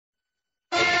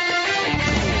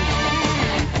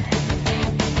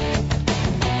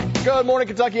Good morning,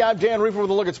 Kentucky. I'm Dan Reefer with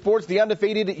a look at sports. The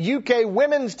undefeated UK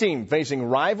women's team facing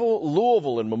rival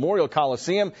Louisville in Memorial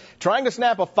Coliseum, trying to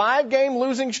snap a 5-game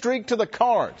losing streak to the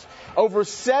Cards. Over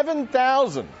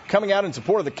 7,000 coming out in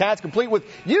support of the Cats, complete with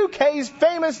UK's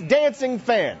famous dancing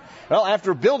fan. Well,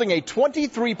 after building a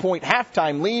 23-point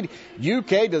halftime lead,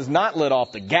 UK does not let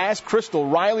off the gas. Crystal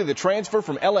Riley, the transfer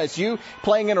from LSU,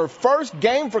 playing in her first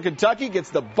game for Kentucky, gets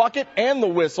the bucket and the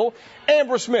whistle.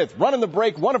 Amber Smith running the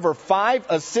break, one of her 5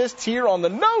 assists here on the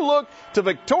no-look to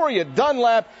Victoria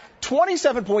Dunlap.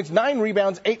 27 points, 9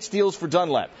 rebounds, 8 steals for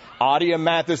Dunlap. Adia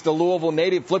Mathis, the Louisville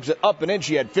native, flips it up and in.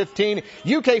 She had 15.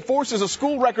 UK forces a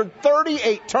school record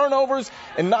 38 turnovers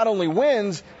and not only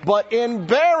wins, but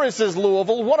embarrasses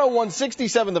Louisville.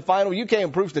 101-67 the final. UK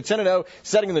improves to 10-0,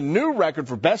 setting the new record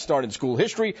for best start in school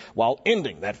history while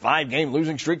ending that 5-game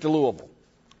losing streak to Louisville.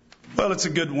 Well, it's a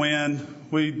good win.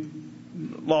 We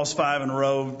lost 5 in a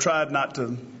row. Tried not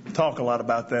to talk a lot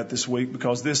about that this week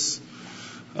because this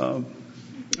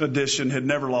edition had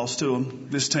never lost to them.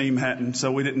 This team hadn't,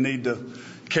 so we didn't need to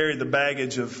carry the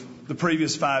baggage of the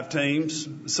previous 5 teams.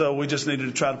 So we just needed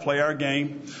to try to play our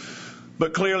game.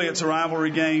 But clearly it's a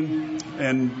rivalry game,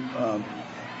 and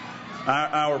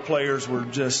our players were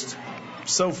just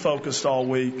so focused all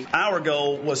week. Our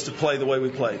goal was to play the way we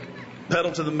played.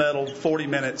 Pedal to the metal, 40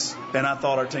 minutes, and I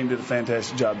thought our team did a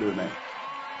fantastic job doing that.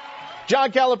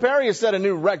 John Calipari has set a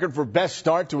new record for best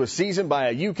start to a season by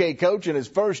a UK coach in his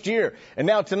first year. And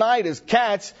now tonight his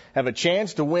Cats have a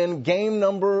chance to win game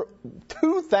number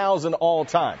 2,000 all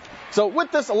time. So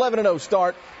with this 11-0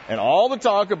 start and all the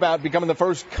talk about becoming the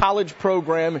first college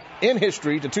program in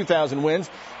history to 2,000 wins,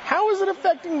 how is it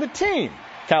affecting the team?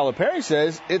 Calipari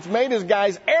says it's made his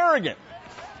guys arrogant.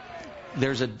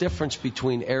 There's a difference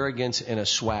between arrogance and a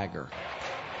swagger.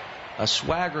 A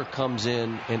swagger comes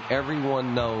in, and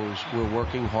everyone knows we're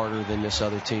working harder than this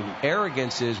other team.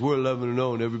 Arrogance is we're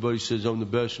 11-0, and everybody says I'm the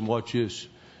best, and watch this.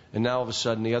 And now all of a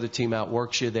sudden the other team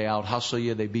outworks you, they out-hustle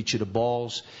you, they beat you to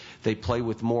balls, they play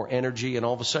with more energy, and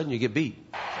all of a sudden you get beat.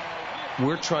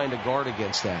 We're trying to guard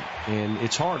against that, and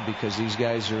it's hard because these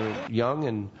guys are young,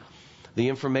 and the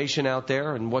information out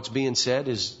there and what's being said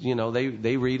is, you know,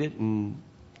 they read it and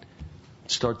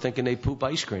start thinking they poop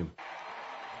ice cream.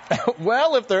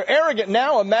 Well, if they're arrogant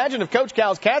now, imagine if Coach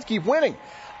Cal's Cats keep winning.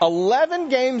 11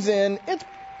 games in, it's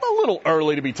a little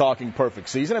early to be talking perfect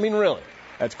season. I mean, really,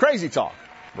 that's crazy talk,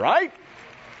 right?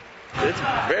 It's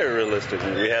very realistic.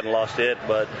 We hadn't lost yet,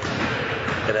 but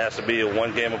it has to be a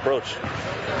one-game approach.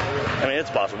 I mean, it's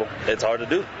possible. It's hard to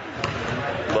do,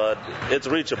 but it's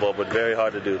reachable, but very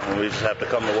hard to do. And we just have to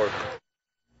come to work.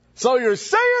 So you're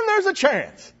saying there's a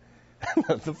chance?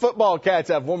 The football Cats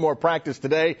have one more practice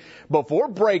today before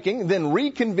breaking, then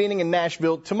reconvening in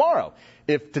Nashville tomorrow.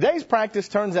 If today's practice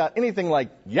turns out anything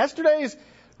like yesterday's,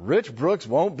 Rich Brooks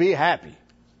won't be happy.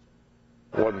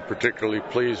 Wasn't particularly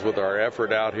pleased with our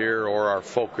effort out here or our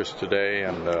focus today,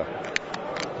 and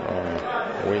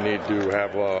we need to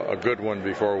have a good one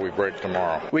before we break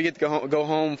tomorrow. We get to go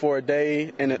home for a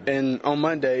day and on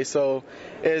Monday, so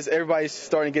as everybody's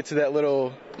starting to get to that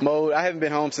little mode. I haven't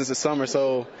been home since the summer,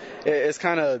 so it's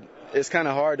kind of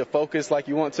hard to focus like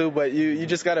you want to, but you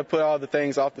just got to put all the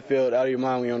things off the field out of your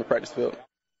mind when you're on the practice field.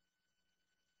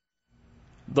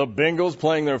 The Bengals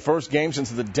playing their first game since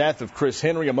the death of Chris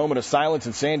Henry. A moment of silence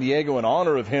in San Diego in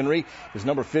honor of Henry. His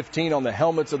number 15 on the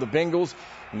helmets of the Bengals.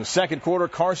 In the second quarter,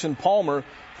 Carson Palmer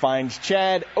finds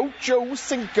Chad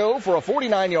Ochocinco for a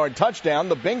 49-yard touchdown.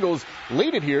 The Bengals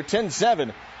lead it here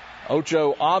 10-7.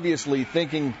 Ocho obviously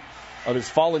thinking of his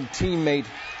fallen teammate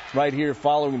right here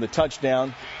following the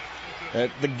touchdown.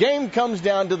 The game comes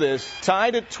down to this.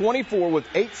 Tied at 24 with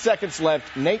 8 seconds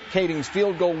left. Nate Kading's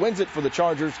field goal wins it for the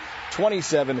Chargers.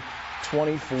 27-24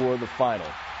 the final.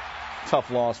 Tough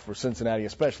loss for Cincinnati,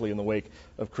 especially in the wake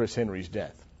of Chris Henry's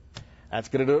death. That's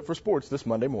going to do it for sports this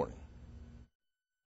Monday morning.